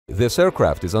This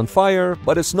aircraft is on fire,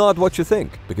 but it's not what you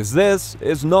think, because this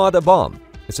is not a bomb.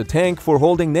 It's a tank for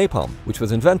holding napalm, which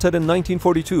was invented in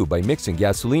 1942 by mixing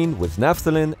gasoline with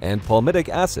naphthalene and palmitic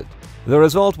acid. The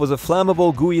result was a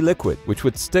flammable gooey liquid which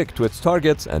would stick to its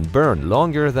targets and burn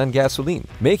longer than gasoline,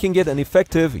 making it an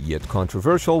effective yet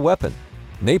controversial weapon.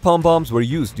 Napalm bombs were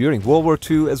used during World War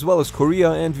II as well as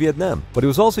Korea and Vietnam, but it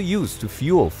was also used to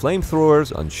fuel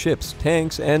flamethrowers on ships,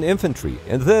 tanks, and infantry,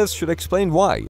 and this should explain why.